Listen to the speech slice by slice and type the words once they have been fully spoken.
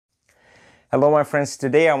Hello, my friends.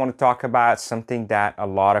 Today I want to talk about something that a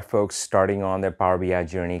lot of folks starting on their Power BI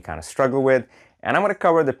journey kind of struggle with. And I'm going to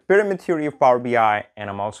cover the pyramid theory of Power BI, and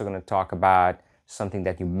I'm also going to talk about something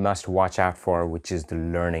that you must watch out for, which is the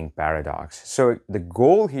learning paradox. So the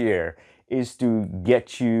goal here is to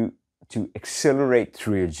get you to accelerate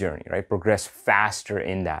through your journey, right? Progress faster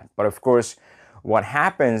in that. But of course, what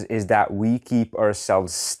happens is that we keep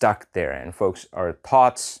ourselves stuck there. And folks, our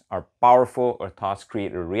thoughts are powerful, our thoughts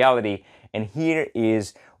create a reality. And here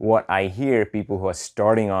is what I hear people who are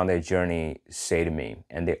starting on their journey say to me.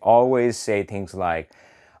 And they always say things like,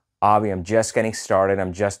 Avi, I'm just getting started.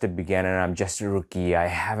 I'm just a beginner. I'm just a rookie. I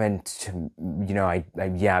haven't, I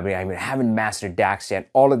haven't mastered DAX yet.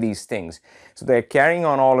 All of these things. So they're carrying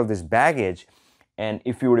on all of this baggage. And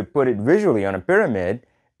if you were to put it visually on a pyramid,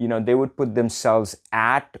 they would put themselves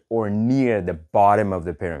at or near the bottom of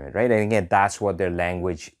the pyramid, right? And again, that's what their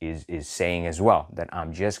language is saying as well, that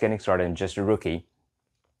I'm just getting started, I'm just a rookie.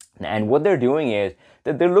 And what they're doing is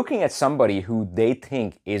that they're looking at somebody who they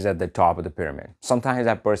think is at the top of the pyramid. Sometimes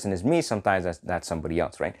that person is me, sometimes that's somebody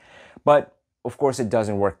else, right? But of course, it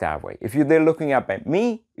doesn't work that way. If they're looking up at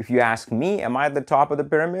me, if you ask me, am I at the top of the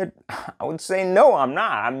pyramid? I would say, no, I'm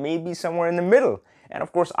not. I may be somewhere in the middle. And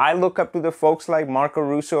of course, I look up to the folks like Marco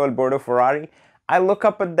Russo, Alberto Ferrari. I look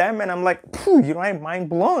up at them and I'm like, I'm mind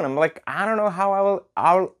blown. I'm like, I don't know how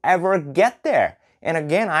I'll ever get there. And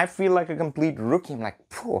again, I feel like a complete rookie. I'm like,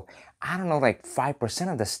 I don't know, like 5%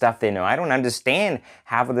 of the stuff they know. I don't understand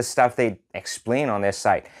half of the stuff they explain on their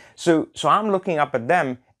site. So I'm looking up at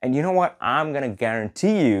them, and you know what? I'm gonna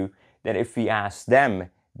guarantee you that if we ask them,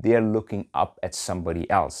 they're looking up at somebody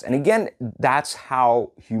else. And again, that's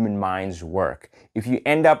how human minds work. If you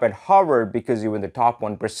end up at Harvard because you're in the top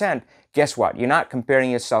 1%, guess what? You're not comparing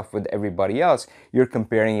yourself with everybody else. You're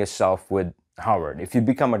comparing yourself with Harvard. If you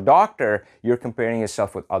become a doctor, you're comparing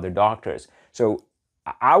yourself with other doctors. So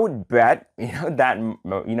I would bet, that,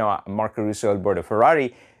 Marco Russo, Alberto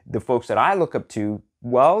Ferrari, the folks that I look up to,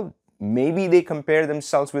 well, maybe they compare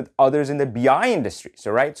themselves with others in the BI industry.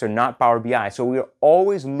 So not Power BI. So we're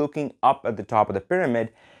always looking up at the top of the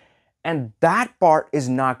pyramid. And that part is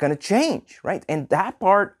not going to change, right? And that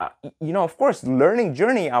part, of course, learning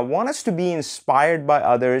journey, I want us to be inspired by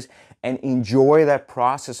others and enjoy that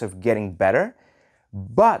process of getting better.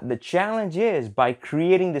 But the challenge is, by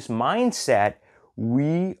creating this mindset,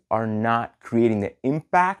 we are not creating the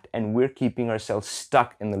impact, and we're keeping ourselves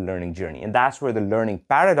stuck in the learning journey. And that's where the learning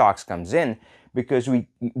paradox comes in, because we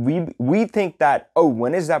think that,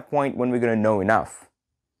 when is that point when we're going to know enough?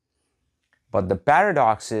 But the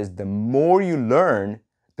paradox is, the more you learn,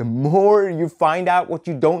 the more you find out what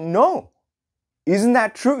you don't know. Isn't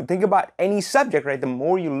that true? Think about any subject, right? The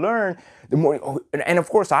more you learn, the more, and of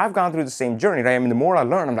course, I've gone through the same journey, right? I mean, the more I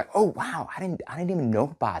learn, I'm like, oh, wow, I didn't even know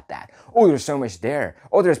about that. Oh, there's so much there.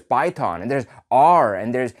 Oh, there's Python, and there's R,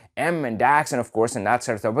 and there's M and DAX, and of course, and that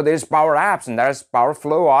sort of stuff. But there's Power Apps, and there's Power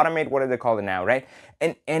Flow, Automate, what do they call it now, right?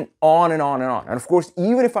 And on and on and on. And of course,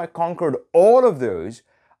 even if I conquered all of those,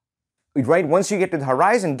 right, once you get to the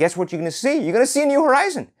horizon, guess what you're going to see? You're going to see a new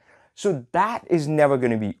horizon. So that is never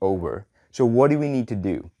going to be over. So what do we need to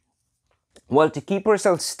do? Well, to keep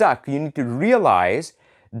ourselves stuck, you need to realize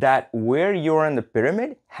that where you're in the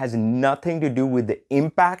pyramid has nothing to do with the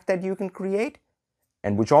impact that you can create,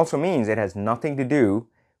 and which also means it has nothing to do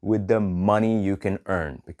with the money you can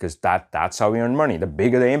earn, because that's how we earn money. The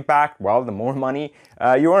bigger the impact, well, the more money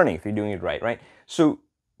you're earning if you're doing it right? So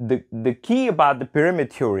the key about the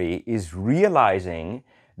pyramid theory is realizing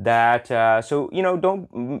that,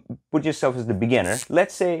 don't put yourself as the beginner.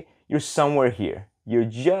 Let's say you're somewhere here. You're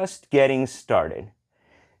just getting started.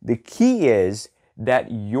 The key is that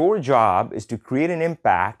your job is to create an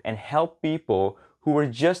impact and help people who are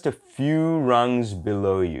just a few rungs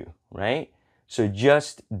below you, right? So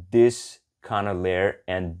just this kind of layer,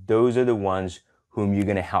 and those are the ones whom you're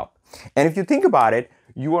going to help. And if you think about it,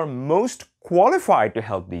 you are most qualified to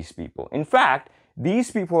help these people. In fact, these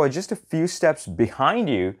people are just a few steps behind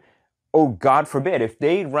you. Oh, God forbid, if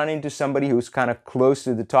they run into somebody who's kind of close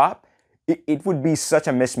to the top, it would be such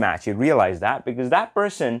a mismatch. You realize that, because that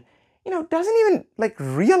person, doesn't even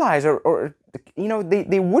realize or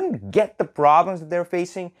they wouldn't get the problems that they're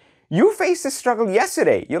facing. You faced this struggle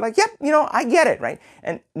yesterday. You're like, yep, I get it, right?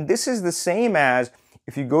 And this is the same as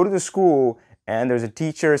if you go to the school and there's a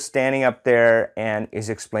teacher standing up there and is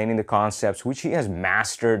explaining the concepts which he has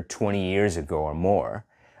mastered 20 years ago or more.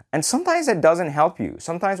 And sometimes that doesn't help you.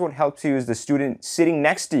 Sometimes what helps you is the student sitting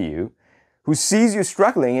next to you who sees you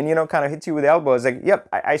struggling and, kind of hits you with the elbow. It's like, yep,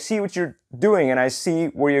 I see what you're doing and I see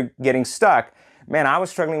where you're getting stuck. Man, I was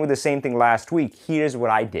struggling with the same thing last week. Here's what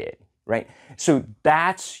I did, right? So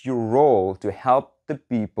that's your role, to help the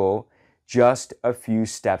people just a few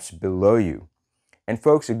steps below you. And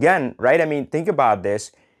folks, again, right? I mean, think about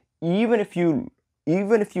this. Even if you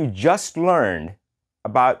just learned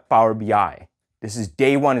about Power BI, this is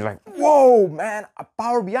day one. It's like, whoa, man, a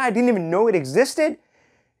Power BI, I didn't even know it existed.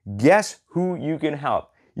 Guess who you can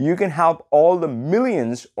help? You can help all the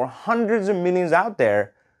millions or hundreds of millions out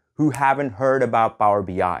there who haven't heard about Power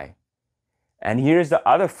BI. And here's the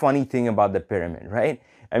other funny thing about the pyramid, right?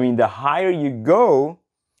 I mean, the higher you go,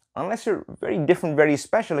 unless you're very different, very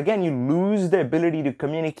special, again, you lose the ability to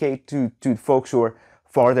communicate to folks who are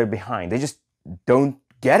farther behind. They just don't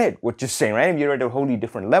get it, what you're saying, right? You're at a wholly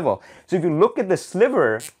different level. So if you look at the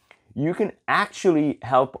sliver, you can actually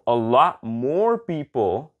help a lot more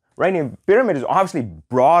people, right? And the pyramid is obviously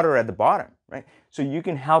broader at the bottom, right? So you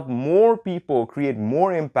can help more people create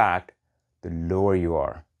more impact the lower you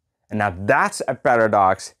are. And now that's a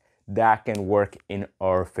paradox that can work in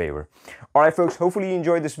our favor. All right, folks, hopefully you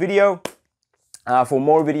enjoyed this video. For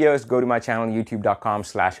more videos, go to my channel,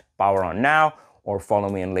 youtube.com/poweronnow, or follow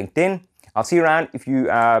me on LinkedIn. I'll see you around. If you,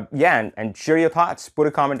 and share your thoughts. Put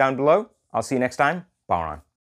a comment down below. I'll see you next time. Power on.